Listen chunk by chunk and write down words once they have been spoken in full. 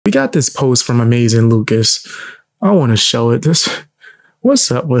We got this post from Amazing Lucas. I want to show it. What's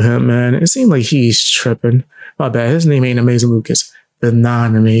up with him, man? It seemed like he's tripping. My bad. His name ain't Amazing Lucas. The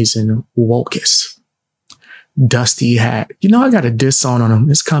non-amazing Wokus. Dusty hat. You know, I got a diss song on him.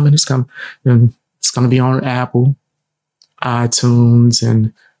 It's coming. It's coming. And it's going to be on Apple, iTunes,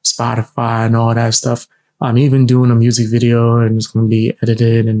 and Spotify and all that stuff. I'm even doing a music video and it's going to be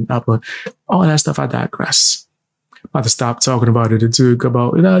edited and uploaded. All that stuff, I digress. I'm about to stop talking about it and talk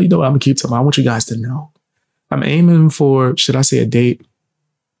about, you know what, I'm going to keep talking. I want you guys to know. I'm aiming for, should I say a date?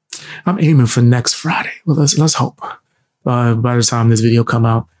 I'm aiming for next Friday. Well, let's hope. By the time this video come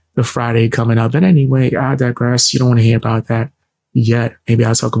out, the Friday coming up. But anyway, I digress. You don't want to hear about that yet. Maybe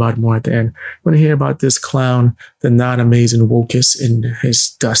I'll talk about it more at the end. I want to hear about this clown, the non-amazing Wokus, and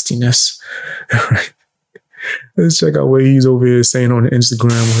his dustiness. Let's check out what he's over here saying on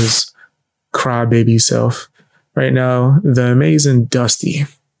Instagram with his crybaby self. Right now, the amazing Dusty.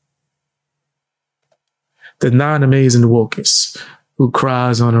 The non-amazing Wokus, who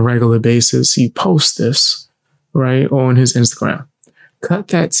cries on a regular basis. He posts this, right, on his Instagram. Cut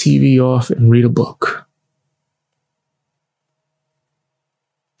that TV off and read a book.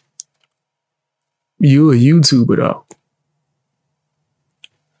 You a YouTuber, though.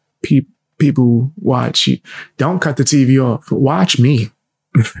 People watch you. Don't cut the TV off. Watch me.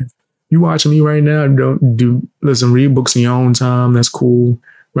 You watching me right now? Listen, read books in your own time. That's cool,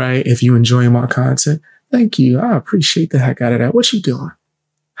 right? If you enjoy my content, thank you. I appreciate the heck out of that. What you doing?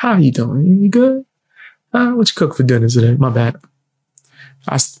 How you doing? You good? What you cook for dinner today? My bad.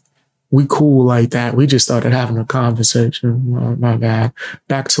 We cool like that. We just started having a conversation. My bad.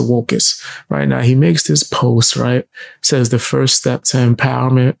 Back to Wokus. Right now, he makes this post, right? Says the first step to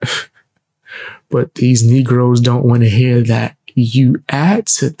empowerment. But these Negroes don't want to hear that. You add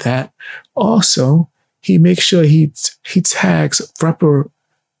to that. Also, he makes sure he tags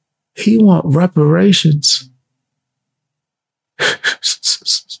he want reparations.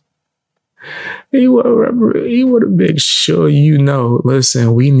 He want to make sure you know,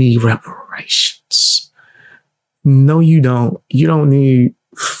 listen, we need reparations. No, you don't. You don't need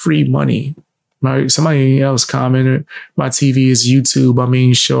free money. Right? Somebody else commented, my TV is YouTube. I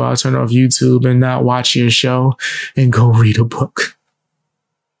mean, sure, I'll turn off YouTube and not watch your show and go read a book.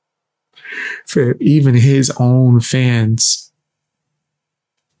 For even his own fans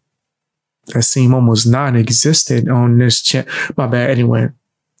that seem almost non-existent on this channel. My bad. Anyway,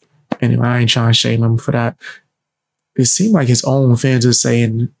 I ain't trying to shame him for that. It seemed like his own fans are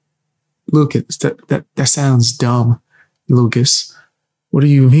saying, Lucas, that sounds dumb, Lucas. What do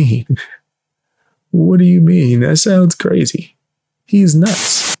you mean? What do you mean? That sounds crazy. He's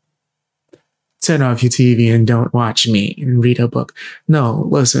nuts. Turn off your TV and don't watch me and read a book. No,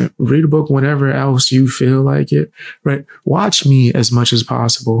 listen, read a book whenever else you feel like it, right? Watch me as much as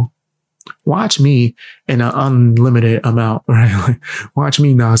possible. Watch me in an unlimited amount, right? Like, watch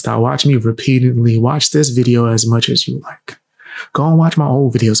me nonstop. Watch me repeatedly. Watch this video as much as you like. Go and watch my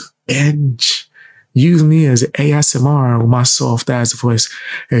old videos. Binge. Use me as ASMR with my soft ass voice.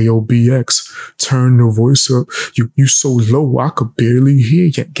 Hey, yo, BX, turn the voice up. You so low, I could barely hear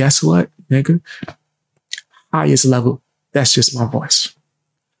you. Guess what, nigga? Highest level. That's just my voice.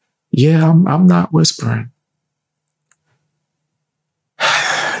 Yeah, I'm not whispering.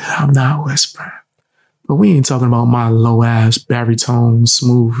 I'm not whispering. But we ain't talking about my low ass baritone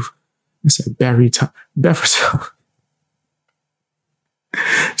smooth. I said baritone.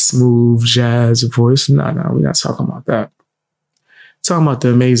 Smooth jazz voice. No, we're not talking about that. Talking about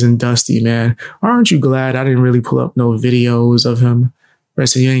the amazing Dusty, man. Aren't you glad I didn't really pull up no videos of him? Right,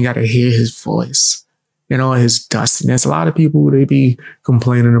 so you ain't got to hear his voice and all his dustiness. A lot of people, they be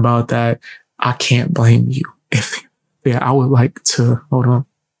complaining about that. I can't blame you. I would like to, hold on.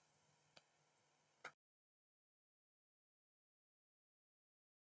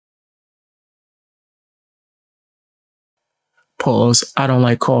 Pause. I don't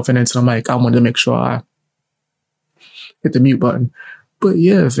like coughing into the mic. I wanted to make sure I hit the mute button. But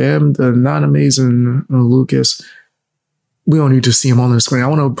yeah, fam, the non-amazing Lucas, we don't need to see him on the screen. I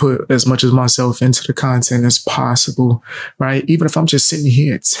want to put as much of myself into the content as possible, right? Even if I'm just sitting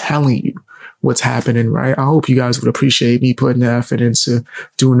here telling you what's happening, right? I hope you guys would appreciate me putting the effort into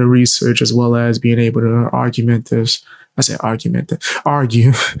doing the research as well as being able to argue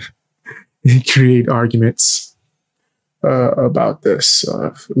and create arguments about this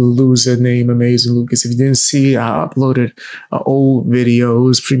loser named Amazing Lucas. If you didn't see, I uploaded an old video. It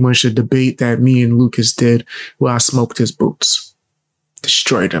was pretty much a debate that me and Lucas did where I smoked his boots,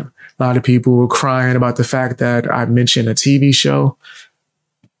 destroyed him. A lot of people were crying about the fact that I mentioned a TV show,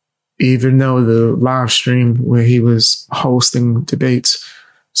 even though the live stream where he was hosting debates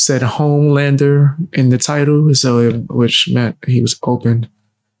said Homelander in the title, which meant he was open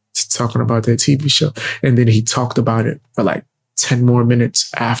to talking about that TV show. And then he talked about it for like 10 more minutes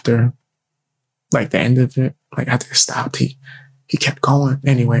after like the end of it. Like after it stopped, he kept going.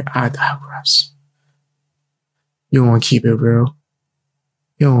 Anyway, I digress. You want to keep it real.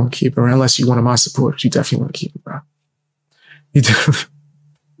 You don't want to keep it real. Unless you're one of my supporters, you definitely want to keep it real. You definitely.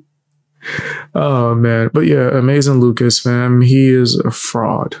 Oh man. But yeah, Amazing Lucas, fam. He is a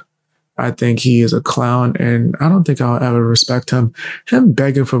fraud. I think he is a clown, and I don't think I'll ever respect him. Him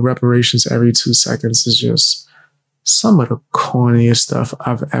begging for reparations every 2 seconds is just some of the corniest stuff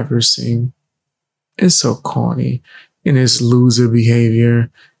I've ever seen. It's so corny in his loser behavior.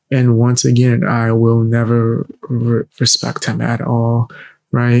 And once again, I will never respect him at all,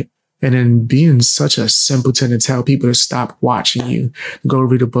 right? And then being such a simpleton to tell people to stop watching you, go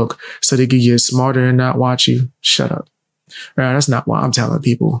read a book so they can get smarter and not watch you. Shut up. Right? That's not why I'm telling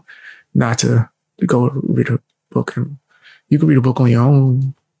people not to go read a book. And you can read a book on your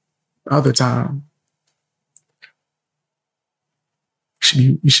own other time.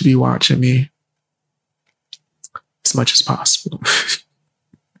 You should be watching me as much as possible.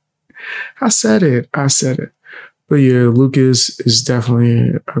 I said it. But yeah, Lucas is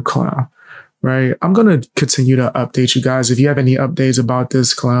definitely a clown, right? I'm going to continue to update you guys. If you have any updates about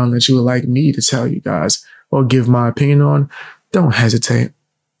this clown that you would like me to tell you guys or give my opinion on, don't hesitate.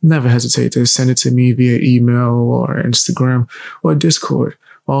 Never hesitate to send it to me via email or Instagram or Discord.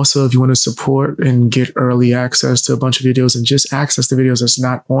 Also, if you want to support and get early access to a bunch of videos and just access the videos that's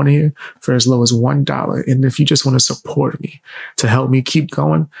not on here for as low as $1. And if you just want to support me to help me keep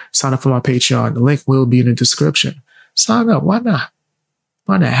going, sign up for my Patreon. The link will be in the description. Sign up. Why not?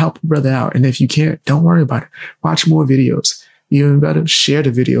 Why not? Help a brother out. And if you can't, don't worry about it. Watch more videos. Even better, share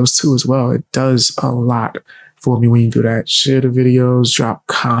the videos too as well. It does a lot for me when you do that. Share the videos, drop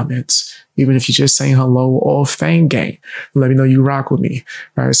comments. Even if you're just saying hello or fang gang, let me know you rock with me.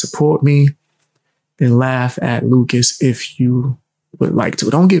 All right, support me and laugh at Lucas if you would like to.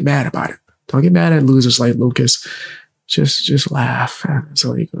 Don't get mad about it. Don't get mad at losers like Lucas. Just laugh. That's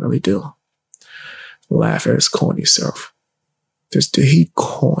all you can really do. Laugh at his corny self. He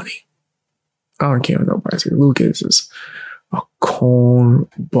corny. I don't care what nobody says. Lucas is a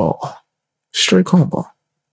cornball. Straight cornball.